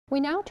We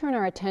now turn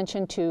our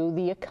attention to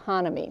the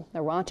economy.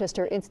 The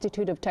Rochester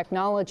Institute of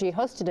Technology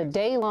hosted a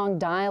day-long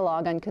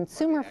dialogue on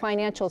consumer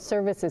financial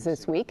services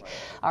this week.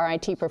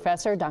 RIT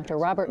professor Dr.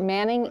 Robert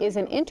Manning is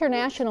an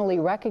internationally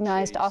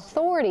recognized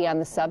authority on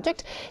the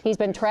subject. He's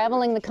been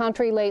traveling the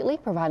country lately,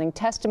 providing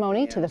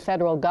testimony to the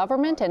federal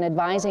government and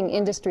advising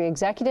industry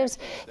executives.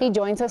 He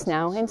joins us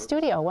now in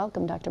studio.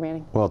 Welcome, Dr.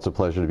 Manning. Well, it's a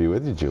pleasure to be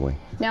with you, Julie.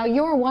 Now,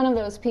 you're one of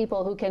those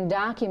people who can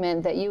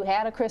document that you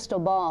had a crystal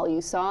ball. You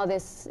saw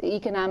this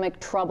economic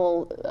trouble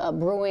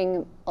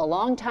brewing a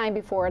long time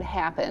before it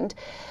happened.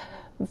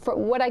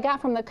 What I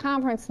got from the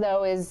conference,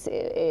 though, is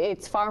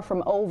it's far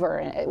from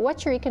over.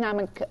 What's your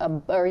economic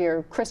or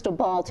your crystal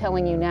ball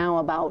telling you now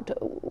about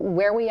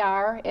where we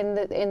are in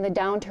the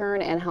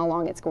downturn and how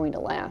long it's going to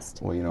last?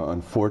 Well, you know,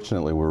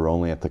 unfortunately, we're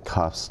only at the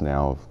cusp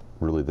now of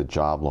really the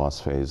job loss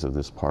phase of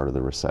this part of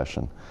the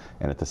recession.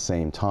 And at the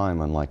same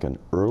time, unlike an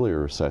earlier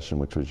recession,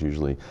 which was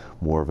usually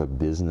more of a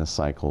business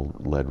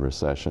cycle-led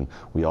recession,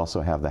 we also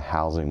have the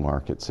housing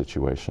market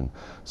situation.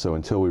 So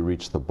until we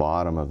reach the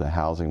bottom of the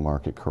housing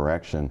market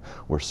correction,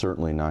 we're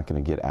certainly not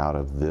going to get out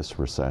of this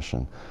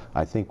recession.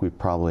 I think we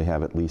probably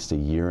have at least a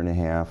year and a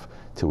half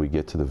till we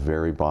get to the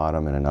very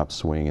bottom and an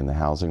upswing in the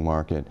housing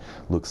market.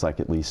 Looks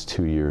like at least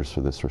 2 years for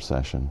this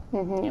recession.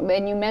 Mm-hmm.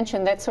 And you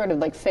mentioned that's sort of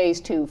like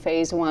phase two.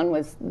 Phase one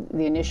was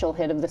the initial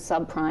hit of the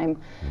subprime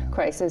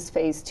crisis.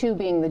 Phase two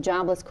being the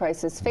jobless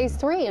crisis. Phase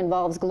three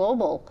involves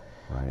global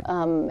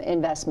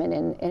investment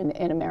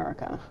in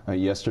America.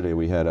 Yesterday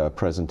we had a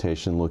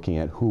presentation looking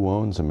at who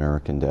owns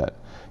American debt.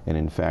 And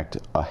in fact,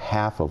 a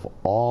half of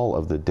all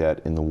of the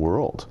debt in the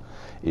world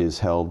is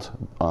held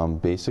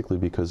basically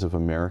because of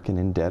American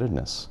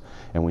indebtedness.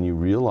 And when you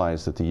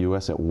realize that the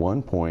U.S. at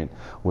one point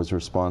was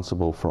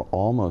responsible for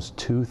almost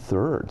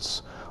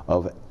 2/3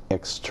 of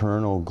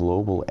external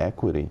global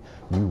equity,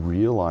 you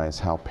realize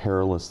how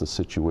perilous the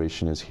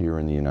situation is here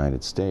in the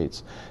United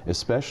States,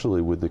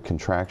 especially with the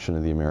contraction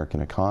of the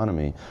American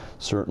economy.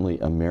 Certainly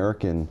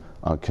American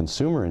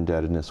consumer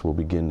indebtedness will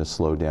begin to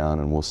slow down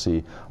and we'll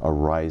see a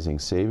rising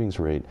savings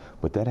rate,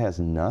 but that has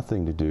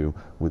nothing to do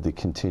with the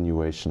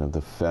continuation of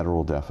the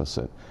federal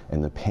deficit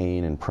and the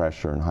pain and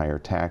pressure and higher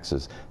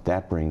taxes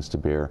that brings to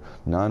bear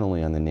not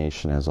only on the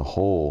nation as a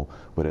whole,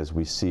 but as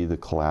we see the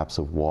collapse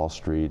of Wall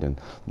Street,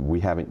 and we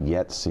haven't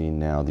yet seen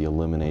now the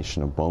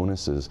elimination of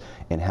bonuses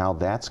and how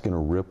that's going to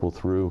ripple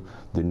through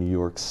the New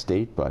York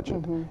state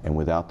budget. And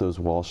without those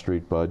Wall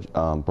Street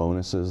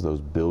bonuses,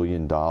 those $1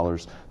 billion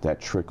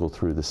that trickle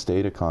through the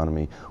state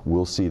economy,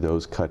 we'll see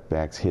those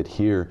cutbacks hit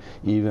here,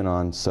 even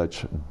on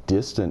such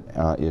distant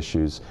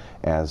issues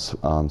as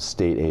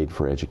state aid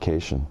for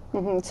education.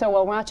 So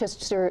while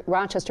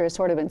Rochester has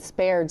sort of been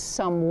spared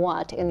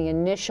somewhat in the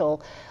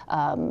initial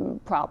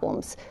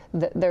problems,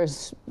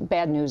 there's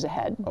bad news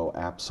ahead. Oh,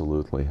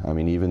 absolutely. I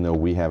mean, even though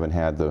we haven't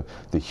had the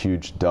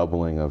huge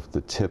doubling of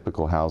the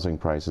typical housing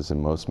prices in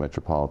most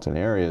metropolitan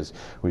areas,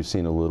 we've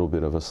seen a little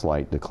bit of a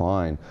slight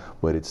decline,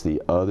 but it's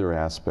the other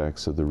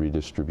aspects of the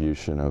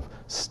redistribution of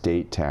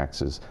state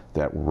taxes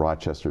that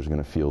Rochester is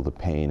going to feel the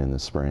pain in the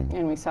spring.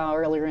 And we saw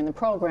earlier in the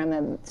program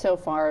that so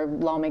far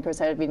lawmakers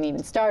haven't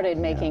even started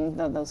making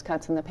those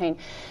cuts in the pain.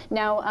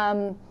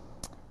 Now,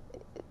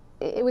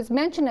 it was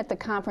mentioned at the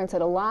conference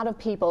that a lot of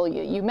people,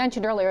 you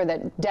mentioned earlier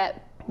that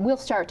debt, we'll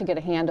start to get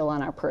a handle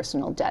on our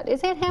personal debt.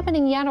 Is that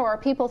happening yet, or are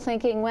people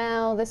thinking,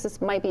 well,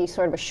 might be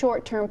sort of a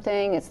short-term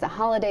thing, it's the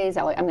holidays,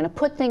 I'm going to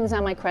put things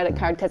on my credit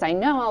card because I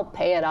know I'll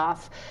pay it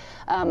off.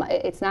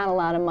 It's not a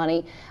lot of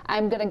money.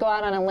 I'm going to go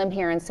out on a limb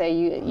here and say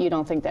you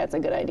don't think that's a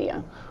good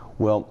idea.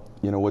 Well,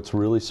 you know, what's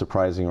really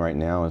surprising right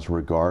now is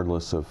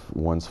regardless of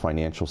one's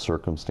financial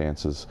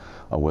circumstances,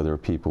 whether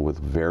people with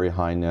very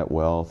high net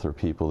wealth or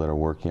people that are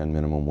working on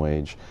minimum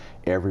wage,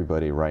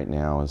 everybody right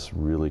now is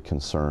really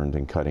concerned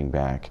and cutting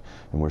back.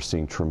 And we're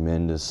seeing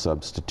tremendous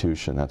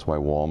substitution. That's why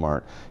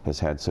Walmart has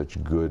had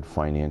such good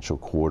financial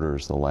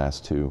quarters the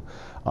last two,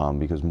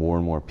 because more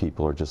and more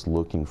people are just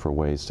looking for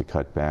ways to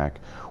cut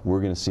back.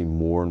 We're going to see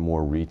more and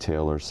more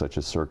retailers such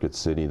as Circuit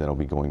City that'll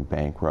be going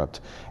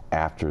bankrupt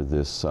after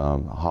this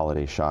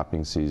holiday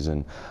shopping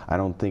season. I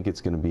don't think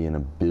it's going to be an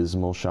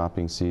abysmal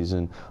shopping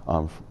season.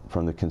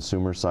 From the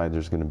consumer side,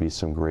 there's going to be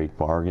some great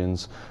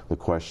bargains. The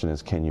question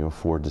is, can you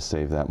afford to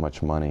save that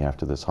much money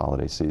after this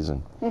holiday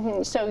season?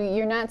 So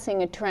you're not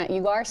seeing a trend.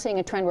 You are seeing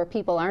a trend where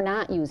people are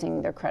not using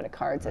their credit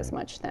cards as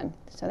much then.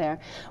 So there.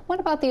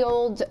 What about the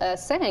old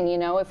saying, you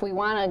know, if we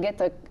want to get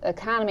the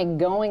economy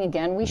going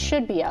again, we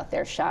should be out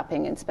there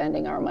shopping and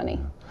spending our money?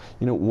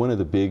 You know, one of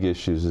the big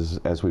issues is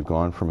as we've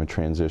gone from a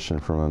transition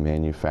from a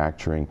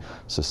manufacturing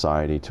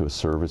society to a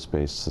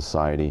service-based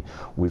society,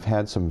 we've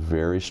had some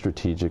very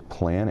strategic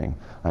planning.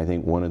 I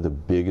think one of the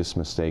biggest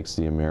mistakes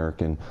the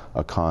American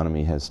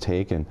economy has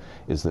taken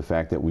is the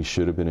fact that we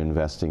should have been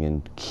investing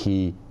in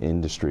key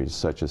industries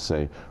such as,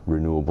 say,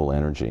 renewable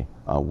energy.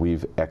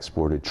 We've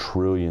exported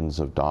trillions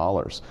of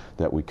dollars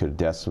that we could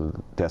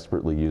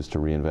desperately use to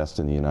reinvest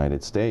in the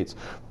United States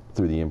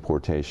through the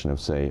importation of,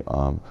 say,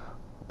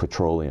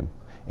 petroleum.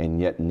 and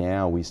yet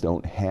now we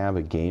don't have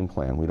a game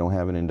plan. We don't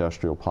have an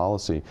industrial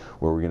policy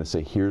where we're going to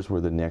say, here's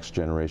where the next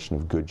generation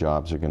of good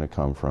jobs are going to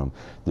come from.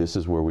 This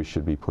is where we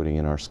should be putting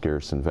in our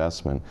scarce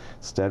investment.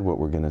 Instead, what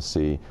we're going to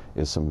see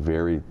is some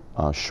very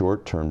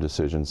short-term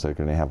decisions that are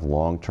going to have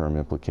long-term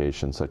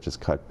implications, such as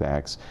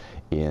cutbacks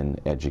in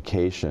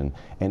education.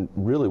 And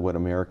really what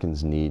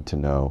Americans need to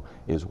know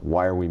is,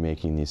 why are we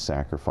making these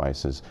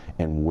sacrifices,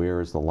 and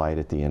where is the light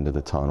at the end of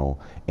the tunnel,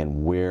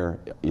 and where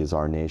is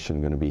our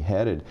nation going to be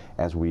headed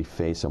as we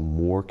face a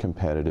more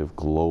competitive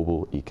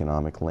global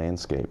economic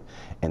landscape.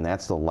 And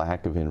that's the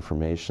lack of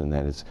information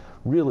that has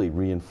really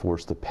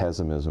reinforced the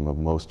pessimism of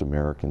most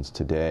Americans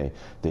today.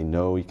 They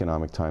know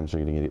economic times are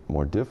going to get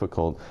more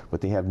difficult,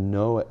 but they have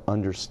no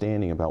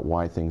understanding about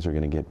why things are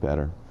going to get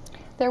better.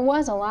 There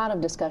was a lot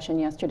of discussion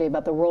yesterday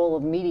about the role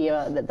of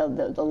media,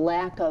 the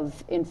lack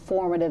of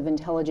informative,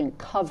 intelligent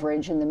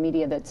coverage in the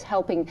media that's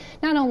helping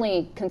not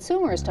only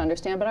consumers to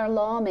understand, but our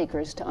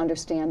lawmakers to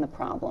understand the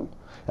problem.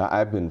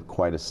 I've been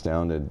quite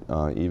astounded,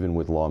 even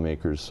with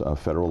lawmakers,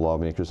 federal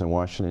lawmakers in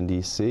Washington,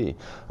 D.C.,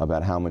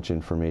 about how much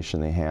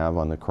information they have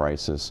on the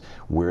crisis,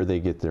 where they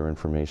get their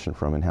information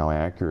from, and how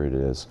accurate it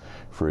is.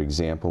 For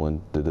example,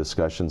 in the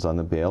discussions on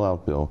the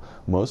bailout bill,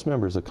 most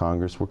members of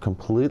Congress were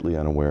completely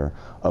unaware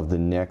of the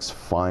next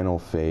final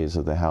phase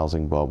of the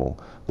housing bubble,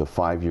 the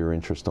 5-year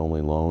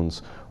interest-only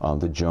loans,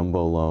 the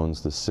jumbo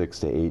loans, the $6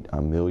 to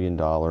 $8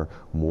 million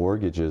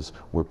mortgages,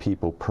 where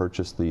people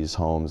purchase these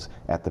homes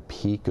at the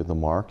peak of the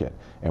market.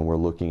 And we're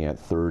looking at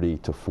 30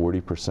 to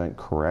 40%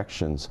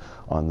 corrections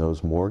on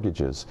those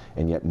mortgages.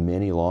 And yet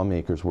many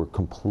lawmakers were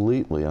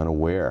completely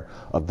unaware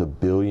of the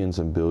billions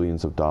and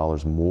billions of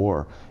dollars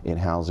more in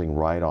housing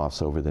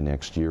write-offs over the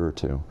next year or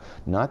two.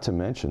 Not to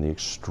mention the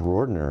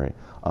extraordinary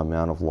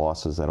amount of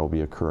losses that will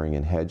be occurring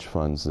in hedge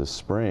funds this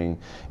spring.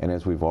 And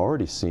as we've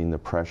already seen, the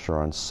pressure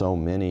on so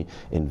many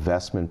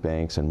investment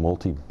banks and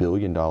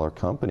multi-billion-dollar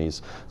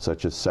companies,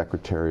 such as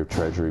Secretary of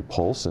Treasury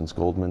Paulson's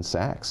Goldman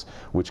Sachs,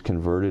 which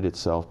converted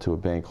itself to a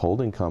bank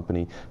holding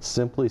company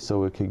simply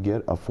so it could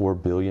get a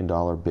 $4 billion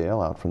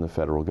bailout from the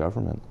federal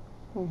government.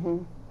 Mm-hmm.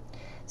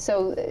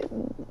 So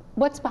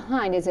what's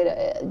behind? Is it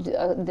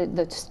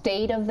the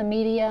state of the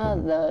media,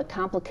 the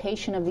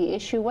complication of the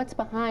issue? What's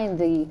behind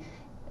the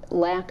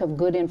lack of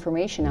good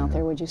information out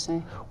there, would you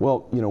say?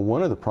 Well, you know,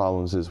 one of the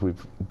problems is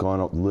we've gone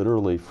up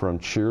literally from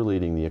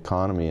cheerleading the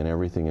economy and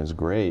everything is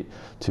great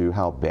to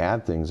how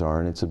bad things are,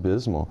 and it's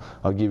abysmal.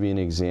 I'll give you an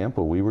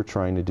example. We were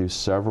trying to do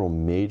several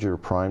major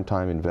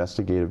primetime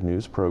investigative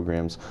news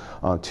programs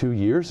 2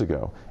 years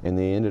ago, and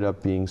they ended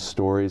up being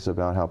stories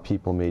about how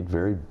people made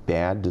very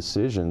bad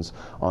decisions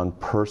on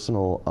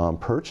personal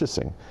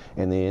purchasing,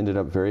 and they ended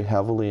up very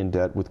heavily in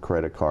debt with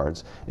credit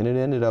cards, and it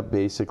ended up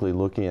basically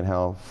looking at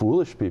how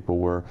foolish people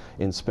were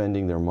in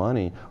spending their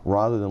money,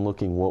 rather than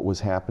looking what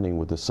was happening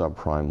with the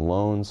subprime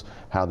loans,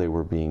 how they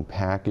were being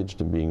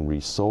packaged and being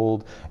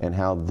resold, and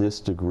how this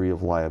degree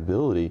of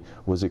liability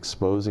was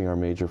exposing our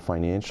major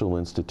financial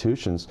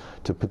institutions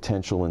to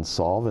potential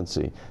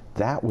insolvency.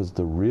 That was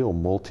the real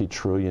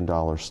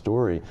multi-trillion-dollar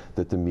story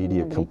that the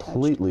media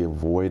completely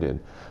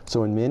avoided.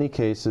 So in many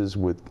cases,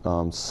 with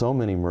so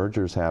many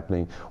mergers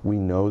happening, we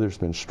know there's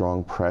been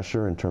strong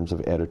pressure in terms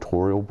of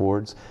editorial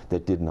boards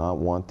that did not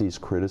want these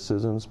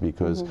criticisms,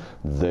 because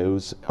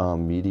those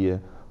media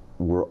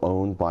were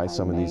owned by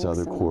some of these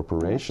other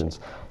corporations.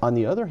 On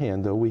the other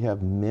hand, though, we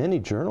have many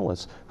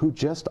journalists who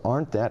just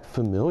aren't that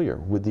familiar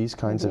with these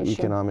kinds of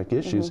economic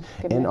issues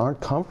and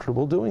aren't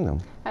comfortable doing them.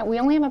 We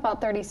only have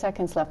about 30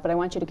 seconds left, but I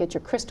want you to get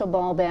your crystal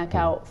ball back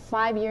out.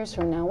 5 years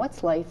from now,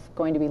 what's life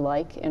going to be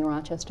like in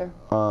Rochester?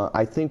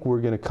 I think we're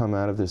going to come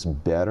out of this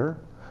better.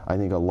 I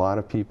think a lot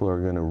of people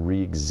are going to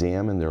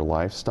re-examine their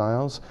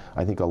lifestyles.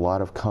 I think a lot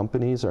of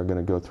companies are going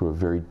to go through a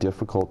very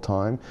difficult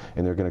time,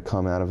 and they're going to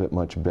come out of it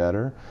much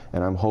better.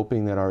 And I'm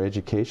hoping that our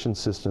education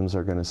systems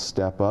are going to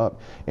step up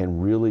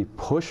and really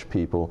push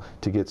people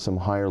to get some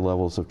higher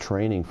levels of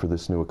training for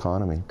this new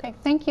economy. Okay,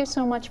 thank you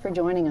so much for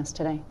joining us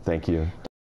today. Thank you.